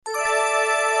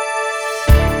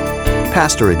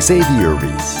Pastor Xavier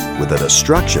Reese with a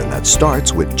destruction that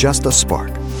starts with just a spark.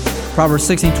 Proverbs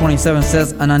 16:27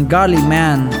 says, "An ungodly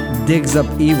man digs up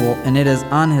evil, and it is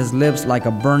on his lips like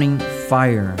a burning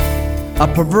fire. A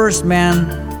perverse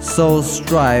man sows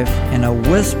strife, and a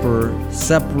whisper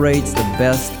separates the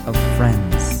best of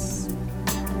friends."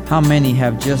 How many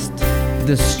have just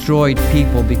destroyed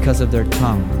people because of their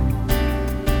tongue?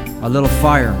 A little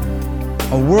fire,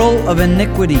 a world of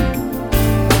iniquity.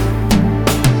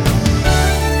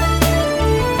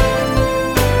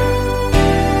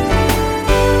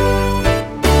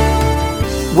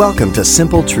 Welcome to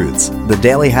Simple Truths, the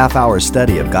daily half-hour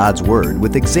study of God's Word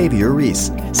with Xavier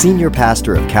Reese, Senior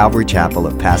Pastor of Calvary Chapel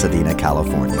of Pasadena,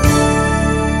 California.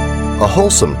 A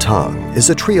wholesome tongue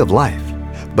is a tree of life,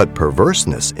 but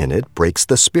perverseness in it breaks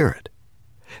the spirit.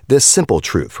 This simple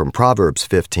truth from Proverbs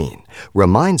 15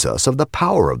 reminds us of the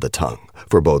power of the tongue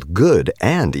for both good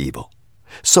and evil.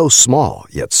 So small,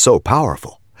 yet so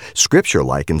powerful, Scripture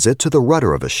likens it to the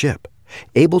rudder of a ship,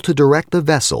 able to direct the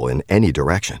vessel in any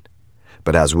direction.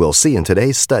 But as we'll see in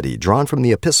today's study drawn from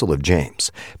the Epistle of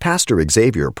James, Pastor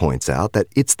Xavier points out that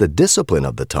it's the discipline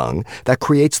of the tongue that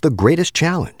creates the greatest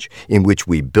challenge in which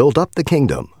we build up the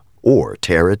kingdom or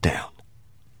tear it down.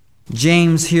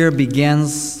 James here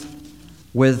begins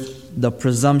with the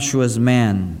presumptuous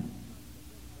man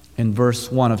in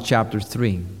verse 1 of chapter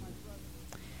 3.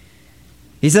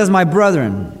 He says, "My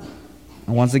brethren,"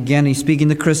 and once again he's speaking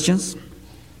to Christians,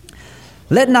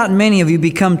 "let not many of you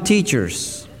become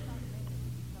teachers."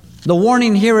 The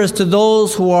warning here is to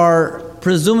those who are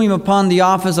presuming upon the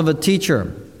office of a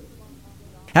teacher,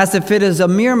 as if it is a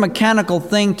mere mechanical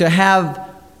thing to have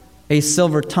a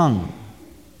silver tongue,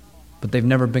 but they've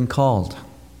never been called.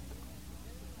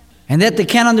 And yet they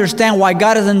can't understand why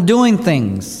God isn't doing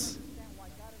things.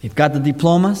 They've got the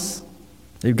diplomas,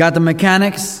 they've got the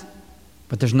mechanics,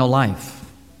 but there's no life.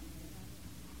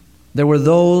 There were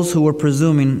those who were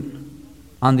presuming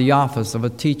on the office of a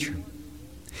teacher.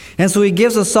 And so he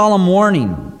gives a solemn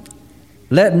warning.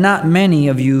 Let not many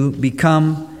of you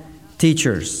become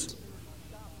teachers.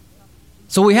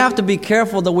 So we have to be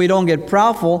careful that we don't get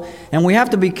proudful, and we have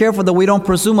to be careful that we don't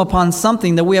presume upon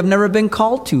something that we have never been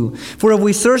called to. For if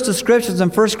we search the Scriptures in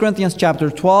 1 Corinthians chapter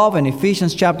 12 and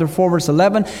Ephesians chapter 4 verse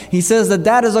 11, he says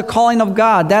that is a calling of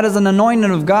God. That is an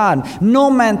anointing of God. No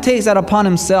man takes that upon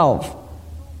himself.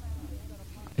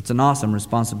 It's an awesome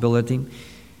responsibility.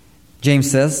 James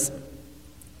says,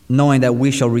 knowing that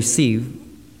we shall receive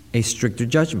a stricter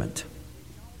judgment.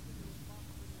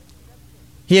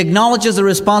 He acknowledges the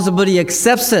responsibility,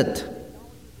 accepts it,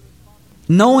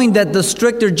 knowing that the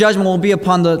stricter judgment will be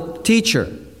upon the teacher.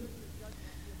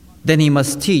 Then he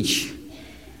must teach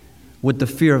with the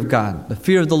fear of God. The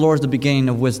fear of the Lord is the beginning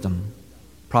of wisdom,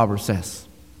 Proverbs says.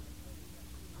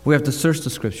 We have to search the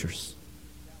Scriptures.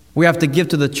 We have to give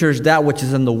to the church that which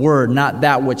is in the Word, not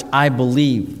that which I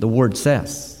believe the Word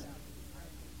says.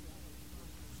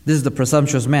 This is the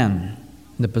presumptuous man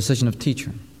in the position of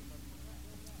teacher.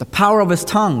 The power of his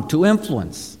tongue to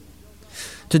influence,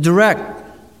 to direct,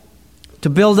 to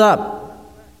build up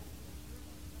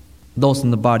those in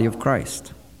the body of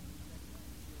Christ.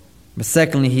 But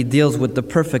secondly, he deals with the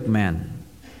perfect man.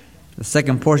 The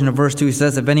second portion of verse 2, he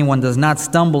says, if anyone does not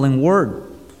stumble in word,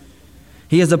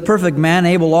 he is a perfect man,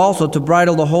 able also to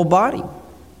bridle the whole body.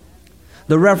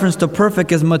 The reference to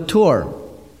perfect is mature.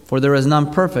 For there is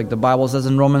none perfect. The Bible says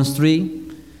in Romans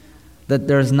 3 that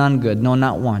there is none good. No,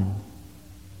 not one.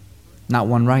 Not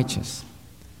one righteous.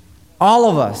 All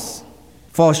of us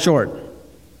fall short.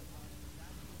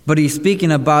 But he's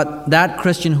speaking about that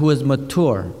Christian who is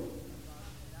mature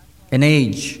in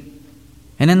age.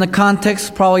 And in the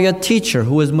context, probably a teacher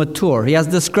who is mature. He has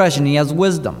discretion. He has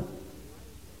wisdom.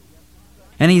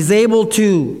 And he's able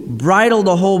to bridle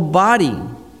the whole body,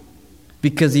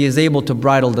 because he is able to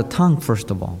bridle the tongue, first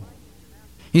of all.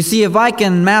 You see, if I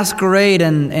can masquerade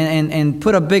and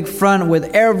put a big front with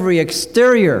every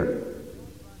exterior,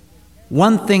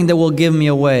 one thing that will give me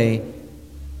away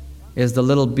is the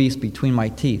little beast between my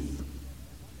teeth.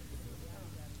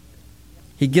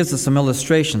 He gives us some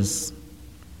illustrations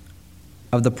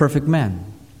of the perfect man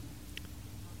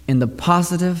in the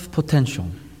positive potential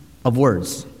of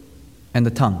words and the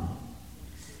tongue.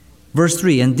 Verse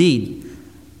 3, indeed,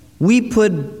 we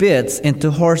put bits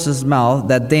into horses' mouths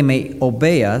that they may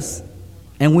obey us,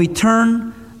 and we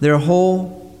turn their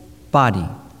whole body.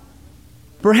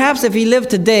 Perhaps if he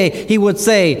lived today, he would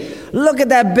say, look at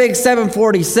that big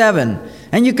 747,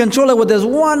 and you control it with this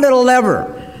one little lever.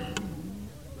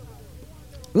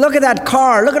 Look at that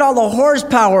car, look at all the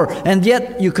horsepower, and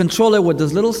yet you control it with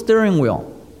this little steering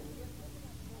wheel.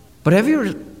 But have you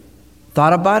ever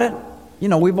thought about it?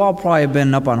 we've all probably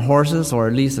been up on horses, or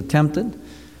at least attempted.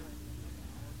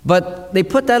 But they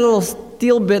put that little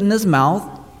steel bit in his mouth,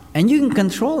 and you can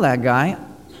control that guy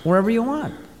wherever you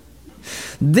want.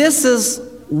 This is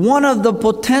one of the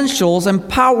potentials and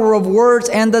power of words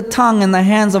and the tongue in the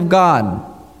hands of God.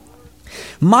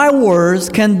 My words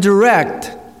can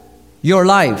direct your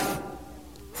life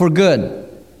for good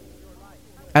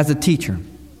as a teacher.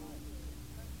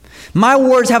 My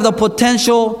words have the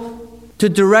potential to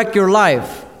direct your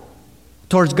life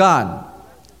towards God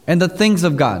and the things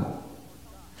of God.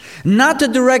 Not to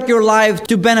direct your life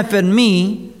to benefit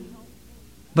me,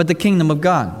 but the kingdom of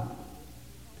God.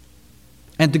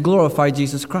 And to glorify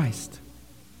Jesus Christ.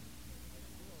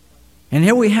 And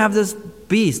here we have this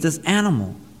beast, this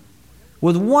animal,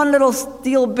 with one little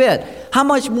steel bit. How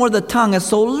much more the tongue is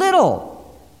so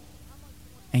little?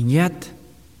 And yet,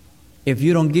 if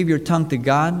you don't give your tongue to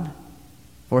God,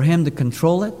 for Him to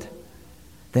control it,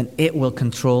 then it will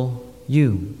control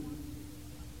you.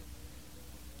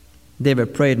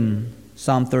 David prayed in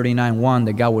Psalm 39:1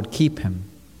 that God would keep him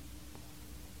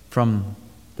from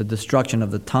the destruction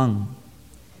of the tongue.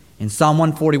 In Psalm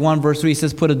 141, verse 3, he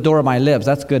says, put a door at my lips.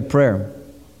 That's good prayer.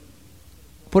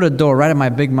 Put a door right at my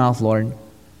big mouth, Lord.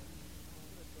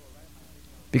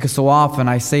 Because so often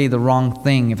I say the wrong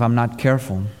thing if I'm not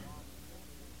careful.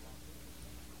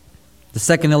 The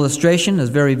second illustration is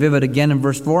very vivid again in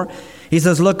verse 4. He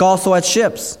says, look also at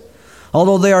ships.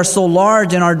 Although they are so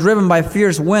large and are driven by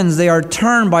fierce winds, they are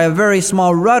turned by a very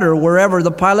small rudder wherever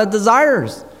the pilot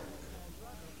desires.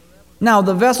 Now,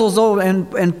 the vessels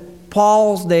in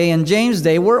Paul's day and James'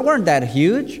 day weren't that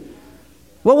huge.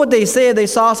 What would they say if they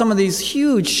saw some of these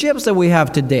huge ships that we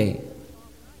have today?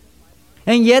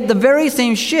 And yet the very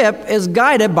same ship is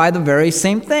guided by the very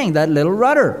same thing, that little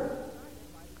rudder.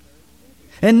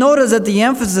 And notice that the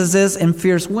emphasis is in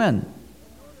fierce wind.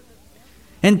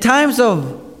 In times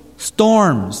of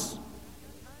storms,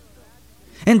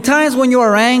 in times when you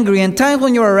are angry, in times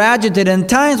when you are agitated, in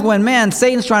times when,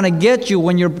 Satan's trying to get you,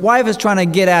 when your wife is trying to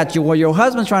get at you, when your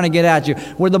husband's trying to get at you,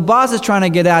 where the boss is trying to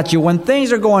get at you, when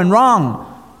things are going wrong,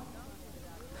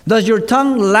 does your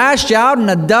tongue lash out and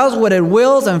it does what it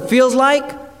wills and feels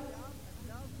like?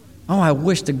 Oh, I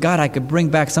wish to God I could bring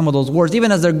back some of those words,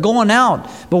 even as they're going out.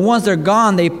 But once they're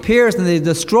gone, they pierce and they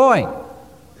destroy.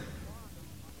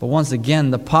 But once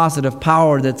again, the positive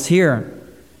power that's here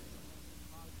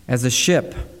as a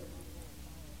ship,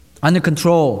 under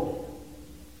control.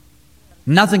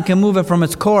 Nothing can move it from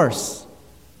its course.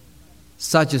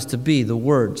 Such is to be the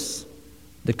words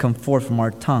that come forth from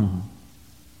our tongue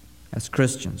as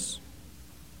Christians.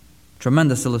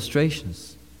 Tremendous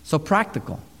illustrations. So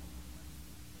practical.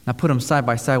 Now put them side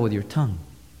by side with your tongue.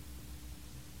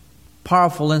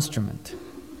 Powerful instrument.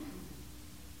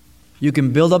 You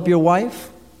can build up your wife,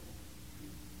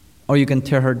 or you can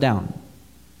tear her down.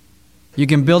 You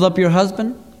can build up your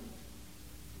husband,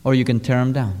 or you can tear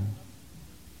him down.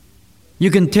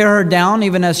 You can tear her down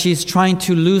even as she's trying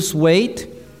to lose weight,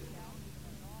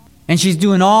 and she's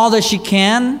doing all that she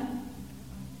can.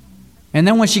 And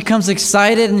then when she comes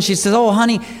excited and she says, oh,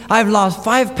 honey, I've lost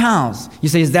 5 pounds. You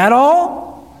say, is that all?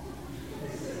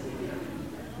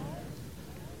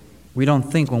 We don't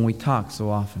think when we talk so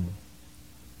often.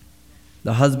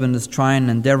 The husband is trying,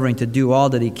 endeavoring to do all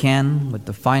that he can with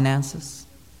the finances,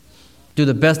 do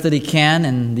the best that he can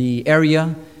in the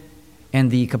area and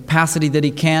the capacity that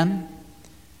he can.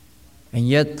 And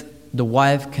yet the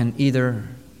wife can either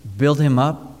build him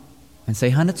up and say,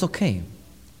 hon, it's okay.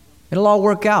 It'll all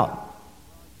work out.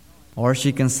 Or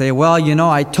she can say, well,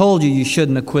 I told you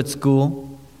shouldn't have quit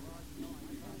school.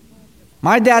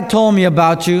 My dad told me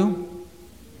about you.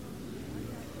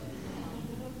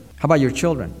 How about your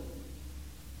children?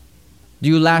 Do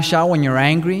you lash out when you're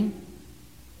angry?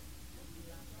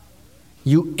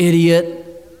 You idiot.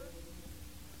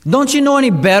 Don't you know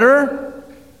any better?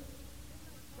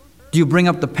 Do you bring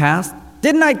up the past?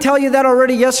 Didn't I tell you that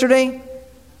already yesterday?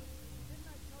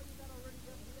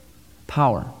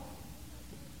 Power.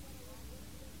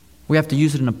 We have to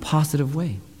use it in a positive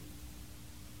way.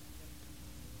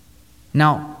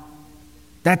 Now,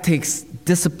 that takes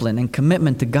discipline and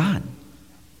commitment to God.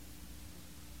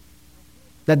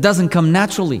 That doesn't come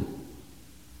naturally.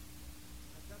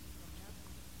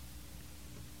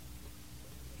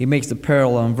 He makes the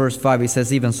parallel in verse 5. He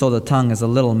says, even so the tongue is a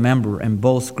little member and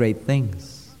boasts great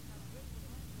things.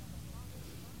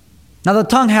 Now the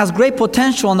tongue has great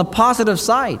potential on the positive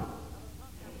side.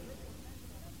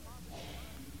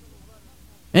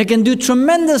 It can do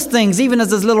tremendous things, even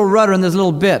as this little rudder and this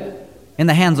little bit in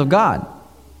the hands of God.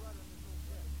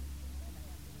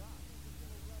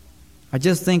 I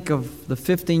just think of the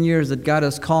 15 years that God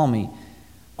has called me.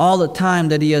 all the time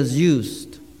that He has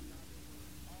used,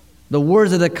 the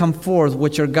words that come forth,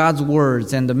 which are God's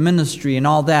words, and the ministry and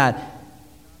all that.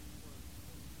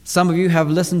 Some of you have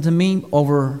listened to me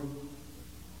over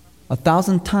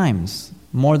 1,000 times,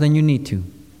 more than you need to.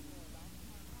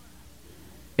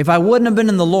 If I wouldn't have been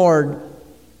in the Lord,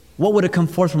 what would have come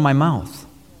forth from my mouth?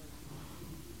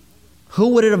 Who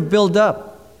would it have built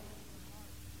up?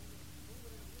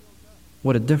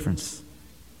 What a difference.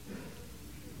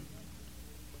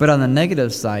 But on the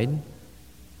negative side,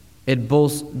 it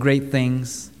boasts great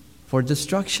things for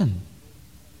destruction.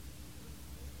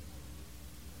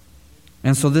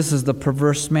 And so this is the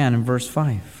perverse man in verse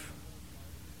 5.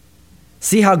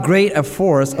 See how great a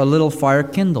forest a little fire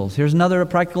kindles. Here's another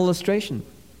practical illustration.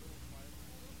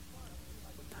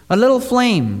 A little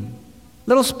flame,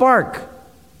 little spark,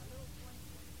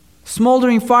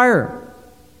 smoldering fire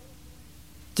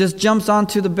just jumps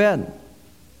onto the bed.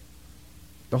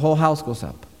 The whole house goes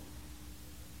up.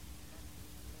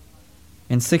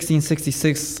 In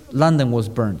 1666, London was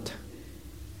burnt.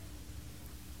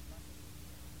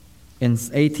 In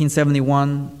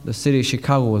 1871, the city of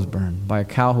Chicago was burned by a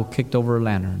cow who kicked over a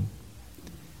lantern.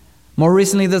 More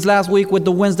recently, this last week, with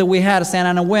the winds that we had, Santa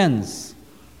Ana winds,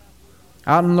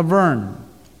 out in Laverne,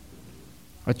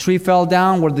 a tree fell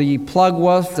down where the plug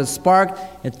was that sparked.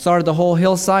 It started the whole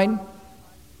hillside.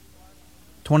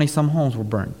 20-some homes were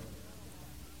burned.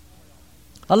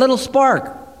 A little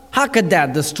spark. How could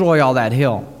that destroy all that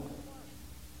hill?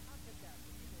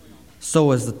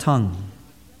 So is the tongue.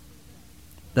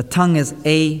 The tongue is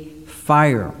a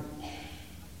fire.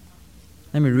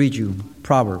 Let me read you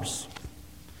Proverbs.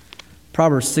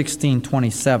 Proverbs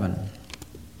 16:27.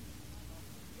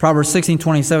 Proverbs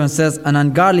 16:27 says, an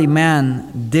ungodly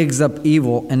man digs up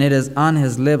evil, and it is on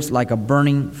his lips like a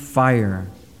burning fire.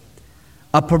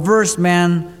 A perverse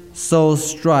man sows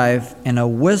strife, and a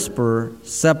whisper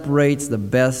separates the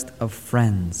best of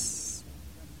friends.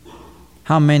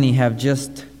 How many have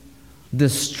just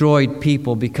destroyed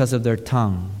people because of their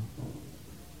tongue?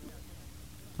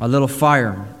 A little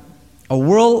fire, a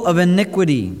whirl of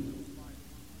iniquity.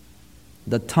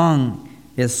 The tongue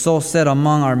is so set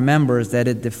among our members that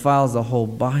it defiles the whole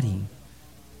body.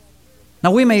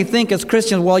 Now we may think as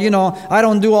Christians, well, I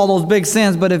don't do all those big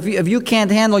sins, but if you can't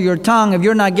handle your tongue, if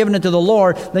you're not giving it to the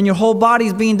Lord, then your whole body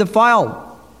is being defiled.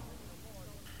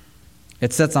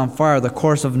 It sets on fire the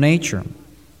course of nature.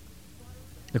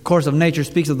 The course of nature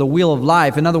speaks of the wheel of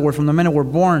life. In other words, from the minute we're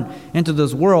born into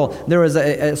this world, there is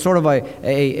a sort of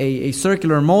a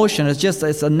circular motion.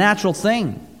 It's a natural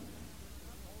thing.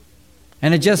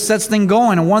 And it just sets things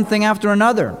going, and one thing after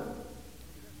another.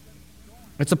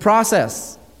 It's a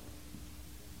process.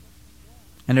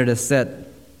 And it is set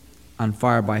on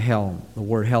fire by hell. The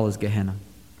word hell is Gehenna.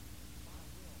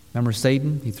 Remember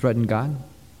Satan? He threatened God.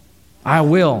 I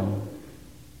will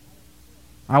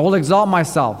exalt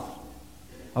myself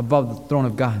above the throne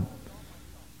of God.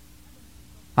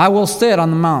 I will sit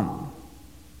on the mount.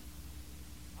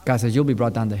 God says, you'll be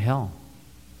brought down to hell.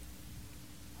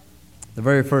 The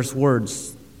very first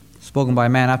words spoken by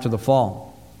man after the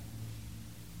fall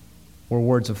were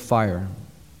words of fire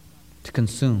to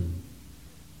consume.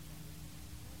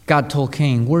 God told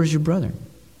Cain, where's your brother?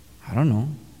 I don't know.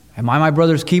 Am I my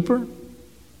brother's keeper?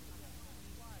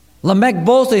 Lamech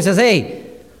boasted. He says, hey,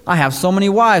 I have so many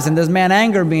wives, and this man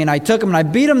angered me, and I took him and I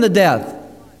beat him to death.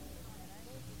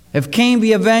 If Cain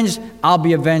be avenged, I'll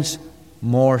be avenged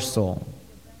more so.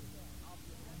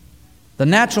 The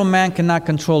natural man cannot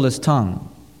control his tongue.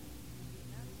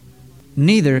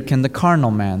 Neither can the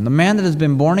carnal man. The man that has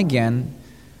been born again,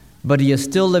 but he is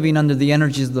still living under the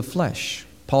energies of the flesh.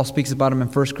 Paul speaks about him in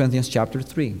 1 Corinthians chapter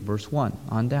 3, verse 1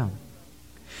 on down.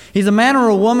 He's a man or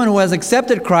a woman who has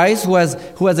accepted Christ, who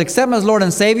has accepted him as Lord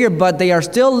and Savior, but they are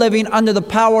still living under the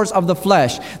powers of the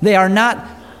flesh. They are not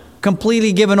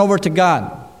completely given over to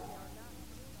God.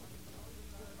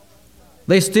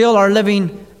 They still are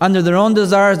living under their own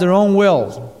desires, their own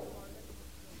wills.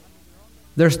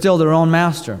 They're still their own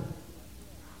master.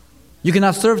 You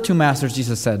cannot serve two masters,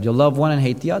 Jesus said. You'll love one and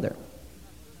hate the other.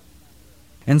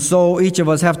 And so each of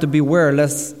us have to beware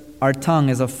lest our tongue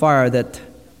is a fire that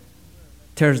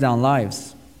tears down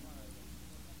lives.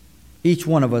 Each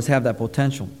one of us have that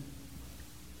potential.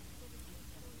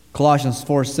 Colossians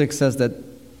 4:6 says that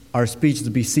our speech is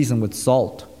to be seasoned with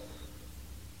salt.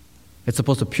 It's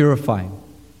supposed to purify.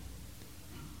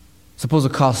 It's supposed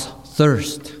to cause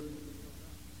thirst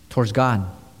towards God.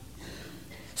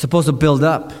 It's supposed to build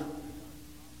up.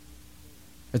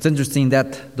 It's interesting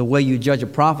that the way you judge a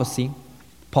prophecy,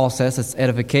 Paul says, it's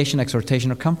edification,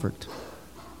 exhortation, or comfort.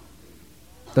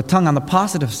 The tongue on the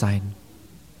positive side.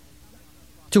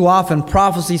 Too often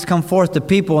prophecies come forth to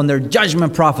people and they're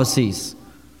judgment prophecies.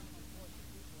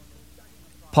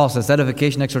 Paul says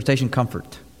edification, exhortation,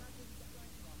 comfort.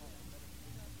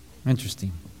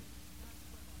 Interesting.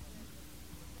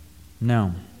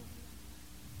 No.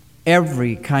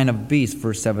 Every kind of beast,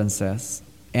 verse 7 says,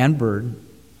 and bird,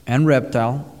 and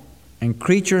reptile, and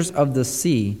creatures of the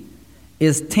sea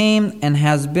is tamed and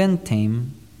has been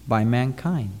tamed by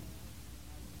mankind.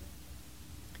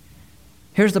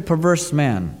 Here's the perverse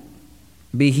man.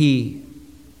 Be he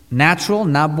natural,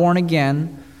 not born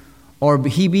again, or be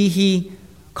he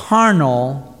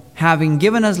carnal, having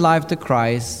given his life to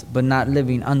Christ, but not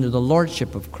living under the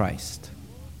lordship of Christ.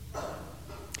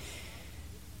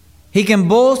 He can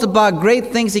boast about great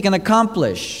things he can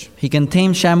accomplish. He can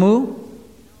tame Shamu.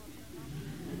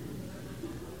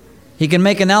 He can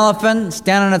make an elephant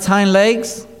stand on its hind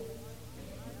legs.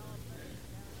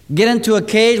 Get into a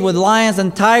cage with lions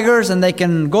and tigers and they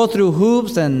can go through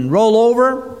hoops and roll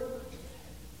over.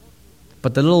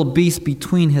 But the little beast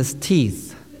between his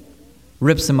teeth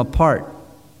rips him apart.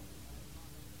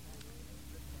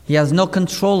 He has no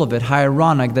control of it. How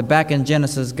ironic that back in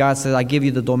Genesis, God said, I give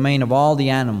you the domain of all the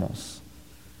animals.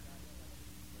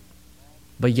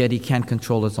 But yet he can't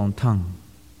control his own tongue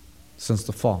since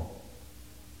the fall.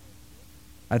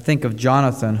 I think of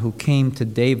Jonathan, who came to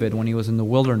David when he was in the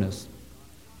wilderness.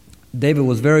 David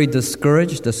was very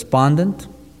discouraged, despondent.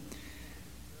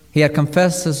 He had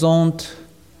confessed his own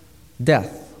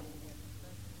death.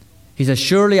 He said,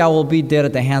 surely I will be dead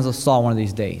at the hands of Saul one of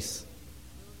these days.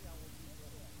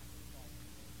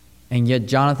 And yet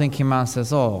Jonathan came out and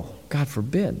says, oh, God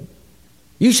forbid.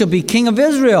 You shall be king of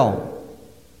Israel.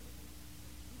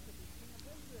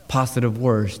 Positive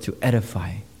words to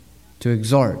edify, to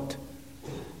exhort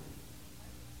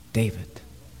David.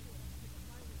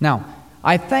 Now,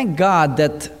 I thank God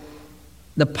that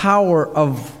the power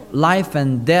of life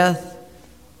and death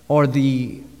or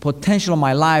the potential of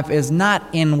my life is not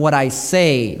in what I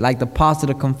say, like the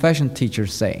positive confession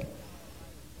teachers say.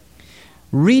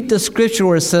 Read the scripture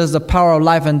where it says the power of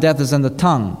life and death is in the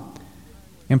tongue.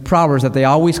 In Proverbs that they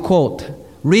always quote.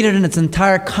 Read it in its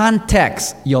entire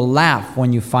context. You'll laugh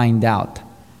when you find out.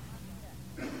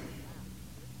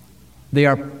 They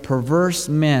are perverse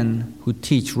men who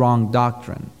teach wrong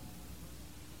doctrine.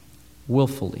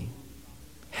 Willfully.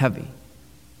 Heavy.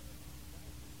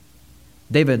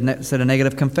 David said a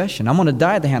negative confession. I'm going to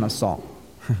die at the hand of Saul.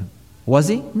 Was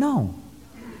he? No.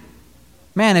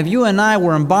 Man, if you and I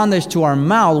were in bondage to our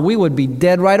mouth, we would be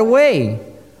dead right away.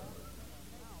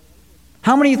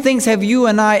 How many things have you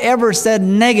and I ever said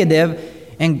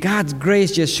negative, and God's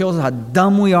grace just shows us how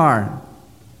dumb we are?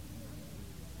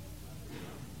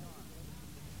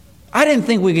 I didn't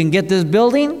think we can get this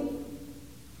building.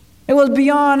 It was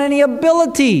beyond any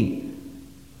ability.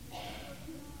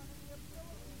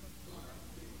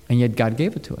 And yet God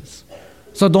gave it to us.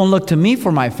 So don't look to me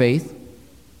for my faith.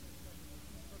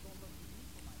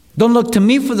 Don't look to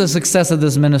me for the success of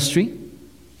this ministry.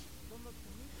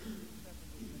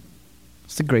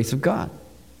 It's the grace of God.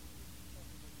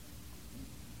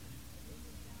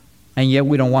 And yet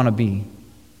we don't want to be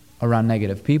around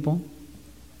negative people.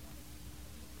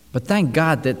 But thank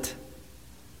God that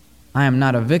I am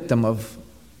not a victim of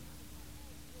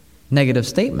negative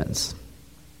statements,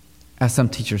 as some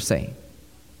teachers say.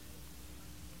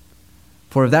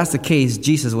 For if that's the case,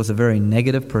 Jesus was a very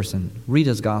negative person. Read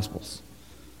his Gospels.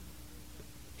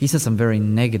 He said some very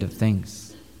negative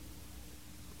things.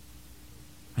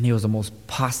 And he was the most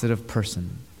positive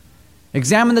person.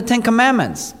 Examine the 10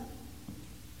 Commandments.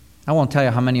 I won't tell you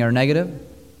how many are negative.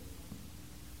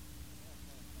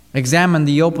 Examine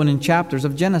the opening chapters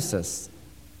of Genesis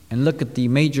and look at the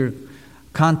major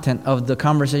content of the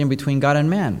conversation between God and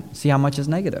man. See how much is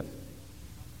negative.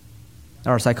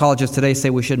 Our psychologists today say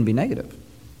we shouldn't be negative.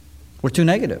 We're too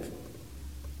negative.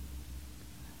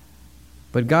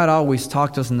 But God always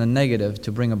talked to us in the negative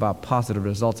to bring about positive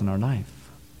results in our life.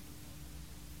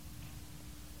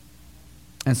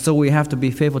 And so we have to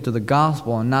be faithful to the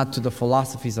gospel and not to the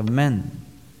philosophies of men.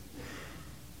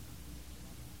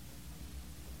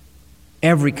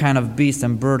 Every kind of beast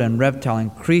and bird and reptile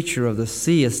and creature of the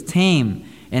sea is tamed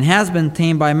and has been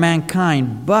tamed by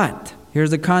mankind. But,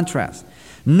 here's the contrast.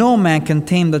 No man can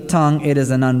tame the tongue. It is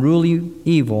an unruly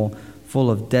evil full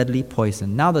of deadly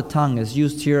poison. Now the tongue is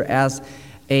used here as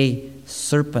a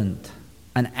serpent,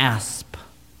 an asp,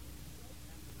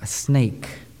 a snake.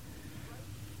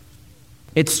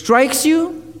 It strikes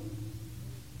you.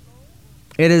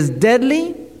 It is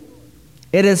deadly.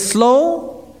 It is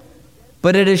slow,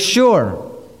 but it is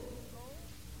sure.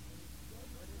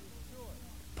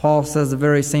 Paul says the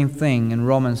very same thing in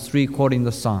Romans 3, quoting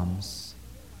the Psalms.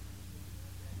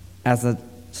 as a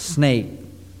snake.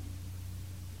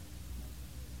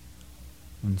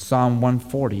 In Psalm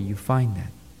 140, you find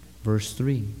that. Verse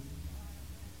 3.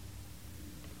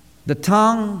 The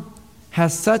tongue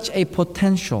has such a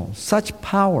potential, such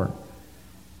power.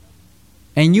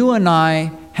 And you and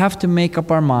I have to make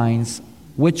up our minds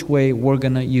which way we're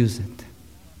going to use it.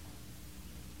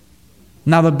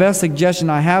 Now, the best suggestion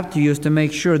I have to you is to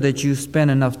make sure that you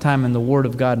spend enough time in the Word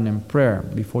of God and in prayer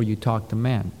before you talk to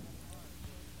man.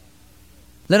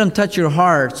 Let him touch your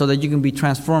heart so that you can be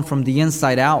transformed from the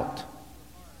inside out.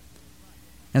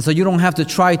 And so you don't have to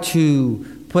try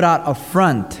to put out a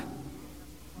front,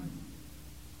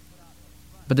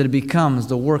 but that it becomes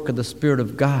the work of the Spirit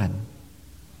of God.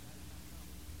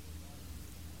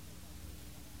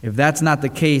 If that's not the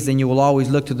case, then you will always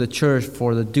look to the church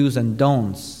for the do's and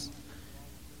don'ts.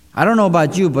 I don't know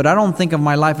about you, but I don't think of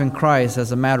my life in Christ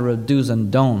as a matter of do's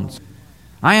and don'ts.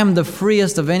 I am the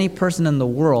freest of any person in the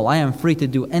world. I am free to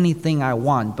do anything I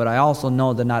want, but I also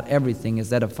know that not everything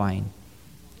is edifying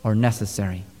or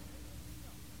necessary.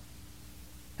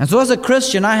 And so as a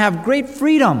Christian, I have great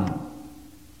freedom.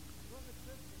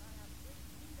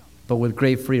 But with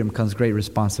great freedom comes great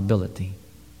responsibility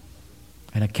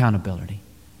and accountability.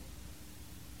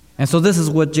 And so this is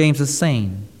what James is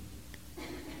saying.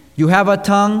 You have a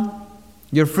tongue,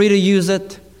 you're free to use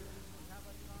it,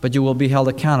 but you will be held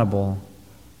accountable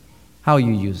how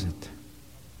you use it.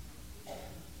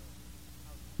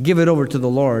 Give it over to the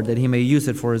Lord that He may use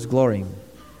it for His glory.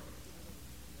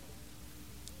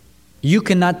 You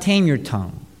cannot tame your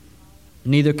tongue,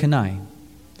 neither can I.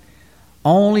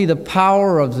 Only the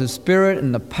power of the Spirit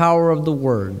and the power of the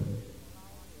Word.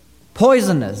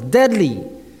 Poisonous, deadly,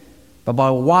 but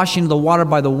by washing the water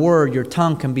by the Word, your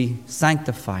tongue can be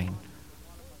sanctified.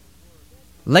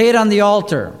 Lay it on the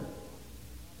altar.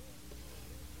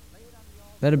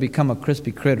 Let it become a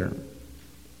crispy critter.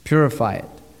 Purify it.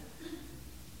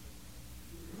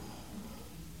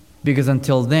 Because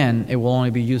until then, it will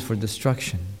only be used for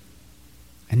destruction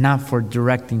and not for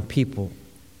directing people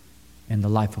in the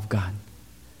life of God.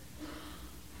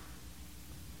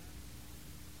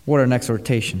 What an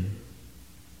exhortation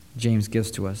James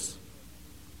gives to us.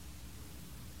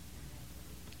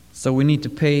 So we need to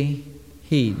pay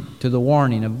heed to the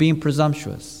warning of being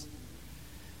presumptuous.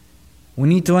 We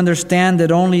need to understand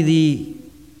that only the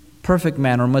perfect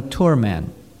man or mature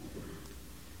man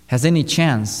has any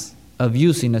chance of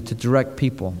using it to direct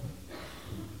people.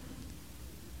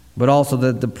 But also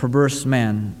that the perverse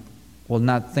man will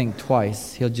not think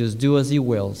twice. He'll just do as he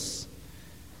wills,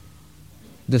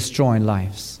 destroying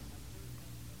lives.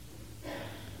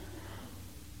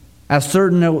 As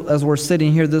certain as we're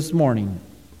sitting here this morning,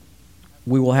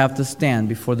 we will have to stand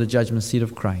before the judgment seat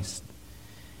of Christ.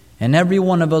 And every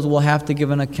one of us will have to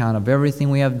give an account of everything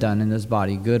we have done in this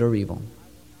body, good or evil.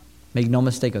 Make no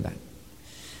mistake of that.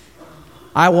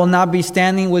 I will not be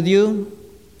standing with you.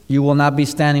 You will not be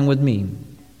standing with me.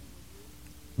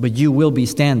 But you will be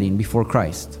standing before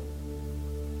Christ.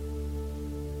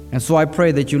 And so I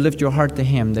pray that you lift your heart to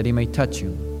Him, that He may touch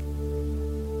you.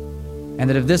 And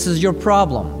that if this is your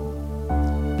problem,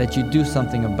 that you do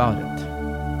something about it.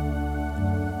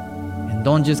 And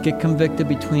don't just get convicted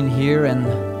between here and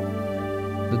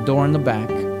the door in the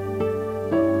back,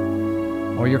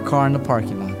 or your car in the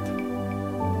parking lot,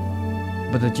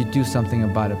 but that you do something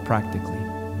about it practically.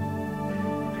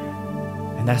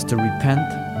 And that's to repent,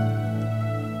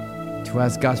 to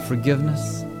ask God's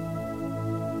forgiveness,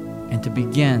 and to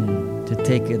begin to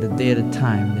take it a day at a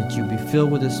time, that you be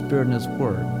filled with His Spirit and His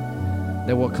Word,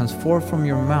 that what comes forth from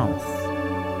your mouth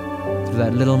through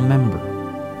that little member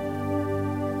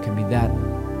can be that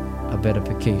of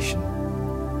edification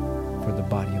for the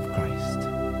body of Christ.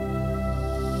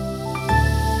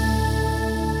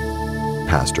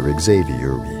 Pastor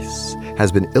Xavier Reese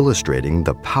has been illustrating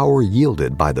the power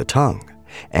yielded by the tongue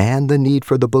and the need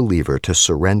for the believer to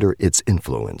surrender its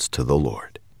influence to the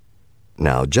Lord.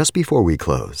 Now, just before we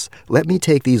close, let me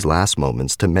take these last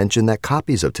moments to mention that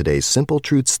copies of today's Simple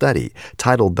Truth study,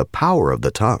 titled The Power of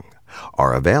the Tongue,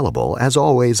 are available, as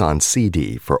always, on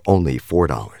CD for only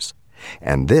 $4.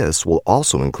 And this will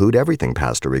also include everything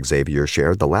Pastor Xavier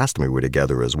shared the last time we were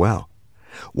together as well.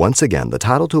 Once again, the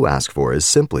title to ask for is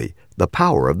simply The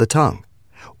Power of the Tongue,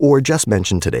 or just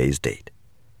mention today's date.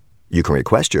 You can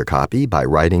request your copy by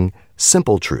writing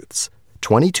Simple Truths,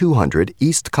 2200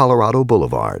 East Colorado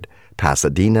Boulevard,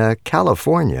 Pasadena,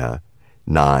 California,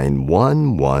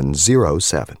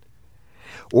 91107.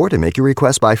 Or to make your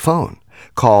request by phone,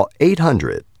 call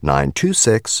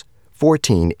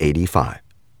 800-926-1485.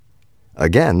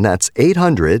 Again, that's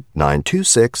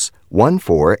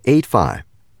 800-926-1485.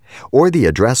 Or the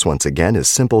address once again is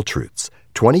Simple Truths,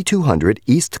 2200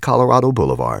 East Colorado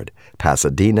Boulevard,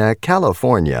 Pasadena,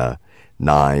 California,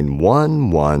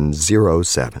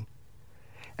 91107.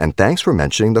 And thanks for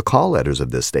mentioning the call letters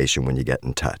of this station when you get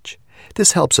in touch.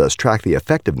 This helps us track the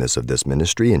effectiveness of this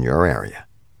ministry in your area.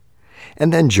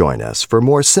 And then join us for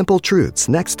more Simple Truths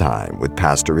next time with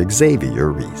Pastor Xavier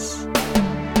Reese.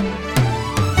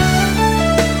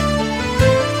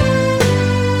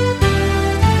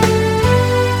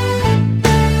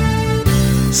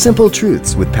 Simple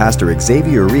Truths with Pastor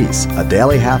Xavier Reese, a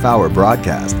daily half-hour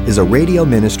broadcast, is a radio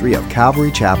ministry of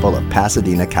Calvary Chapel of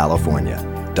Pasadena, California.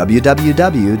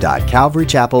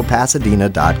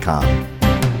 www.calvarychapelpasadena.com.